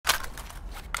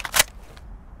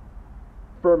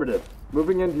Affirmative.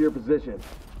 Moving into your position.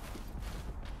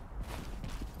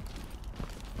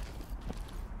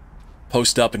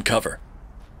 Post up and cover.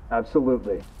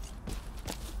 Absolutely.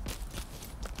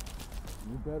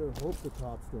 You better hope the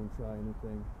cops don't try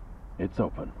anything. It's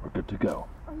open. We're good to go.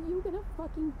 Are you gonna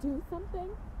fucking do something?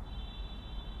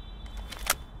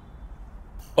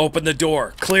 Open the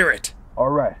door. Clear it. All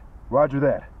right. Roger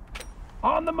that.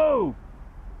 On the move!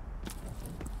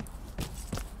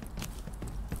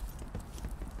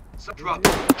 Drop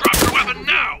your weapon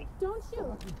now! Don't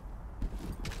shoot!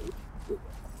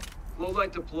 Low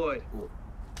light deployed.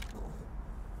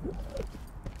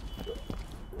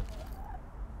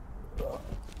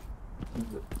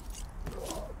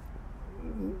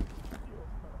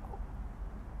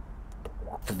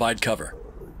 Provide cover.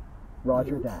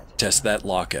 Roger that. Test that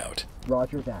lockout.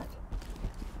 Roger that.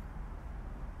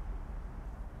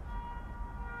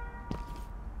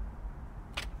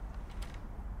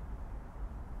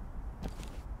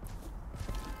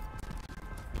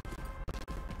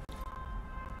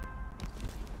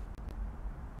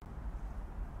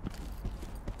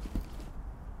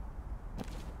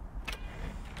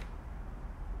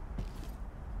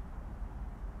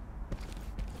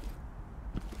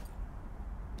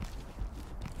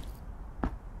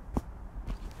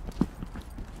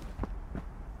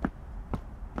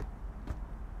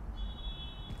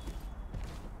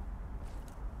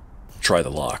 Try the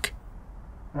lock.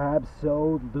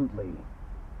 Absolutely.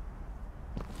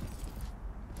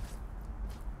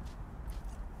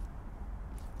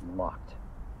 Locked.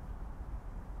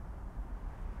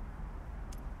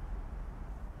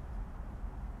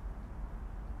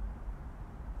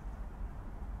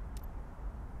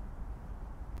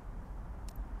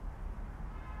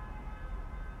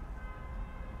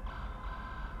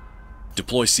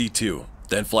 Deploy C2,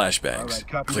 then flashbangs. All right,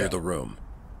 copy Clear that. the room.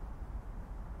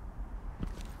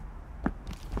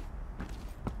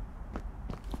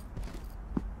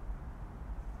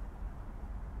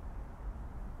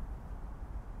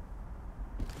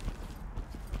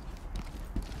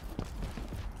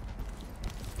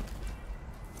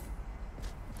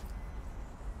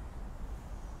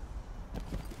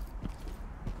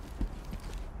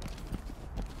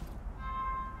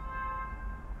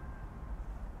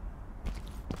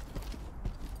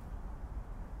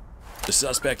 The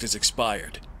suspect is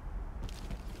expired.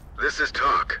 This is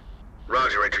Talk.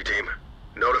 Roger, entry team.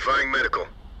 Notifying medical.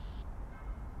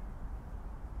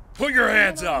 Put your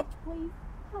hands up! Please,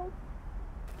 help.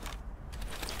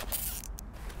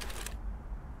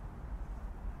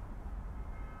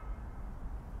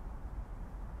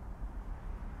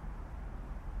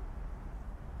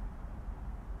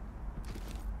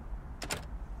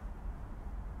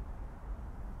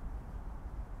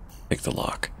 Pick the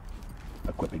lock.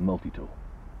 Equipping multi-tool.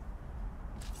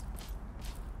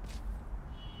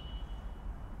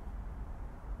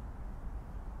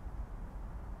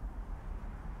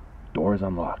 Door is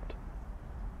unlocked.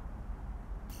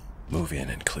 Move in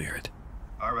and clear it.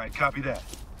 All right, copy that.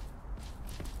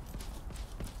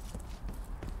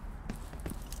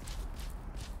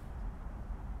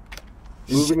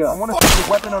 Moving up. I want to see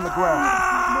the weapon on the ground.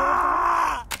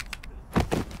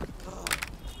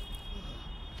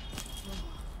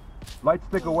 Light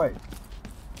stick away.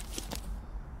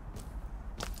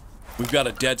 We've got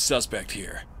a dead suspect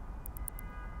here.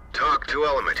 Talk to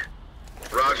element.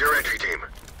 Roger, entry team.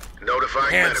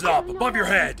 Notifying Hands medical. up, above your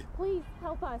head! Please,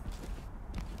 help us.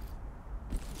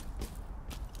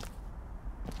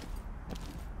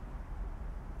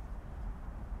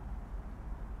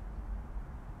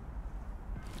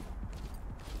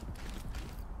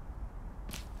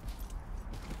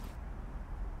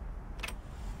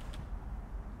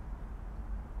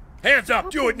 Hands up,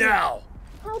 do it now!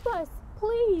 Help us,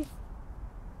 please.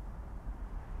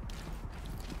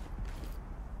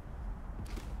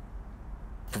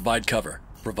 Provide cover.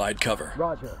 Provide cover.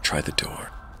 Roger. Try the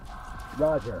door.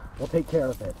 Roger. We'll take care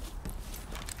of it.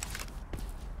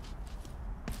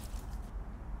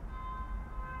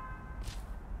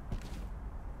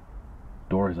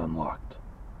 Door is unlocked.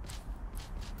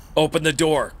 Open the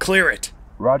door. Clear it.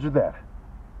 Roger that.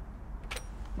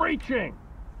 Breaching!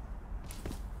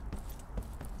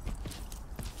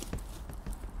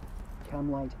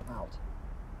 Cam light out.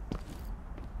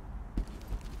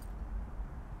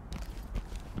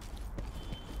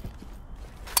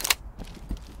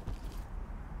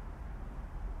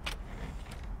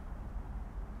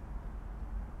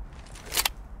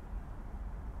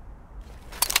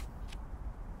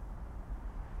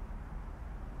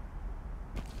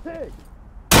 Hey!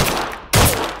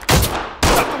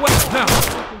 Stop the weapon now!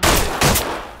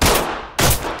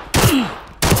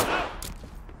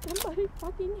 Somebody Somebody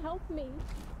fucking help me.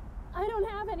 I don't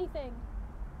have anything.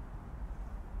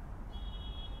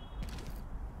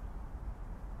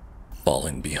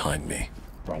 Falling behind me.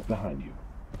 Right behind you.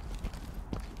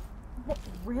 What,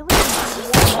 really?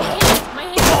 My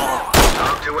hand.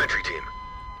 Talk to entry team.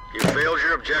 You failed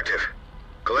your objective.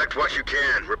 Collect what you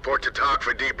can. Report to TOC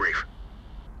for debrief.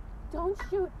 Don't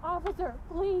shoot, officer,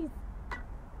 please.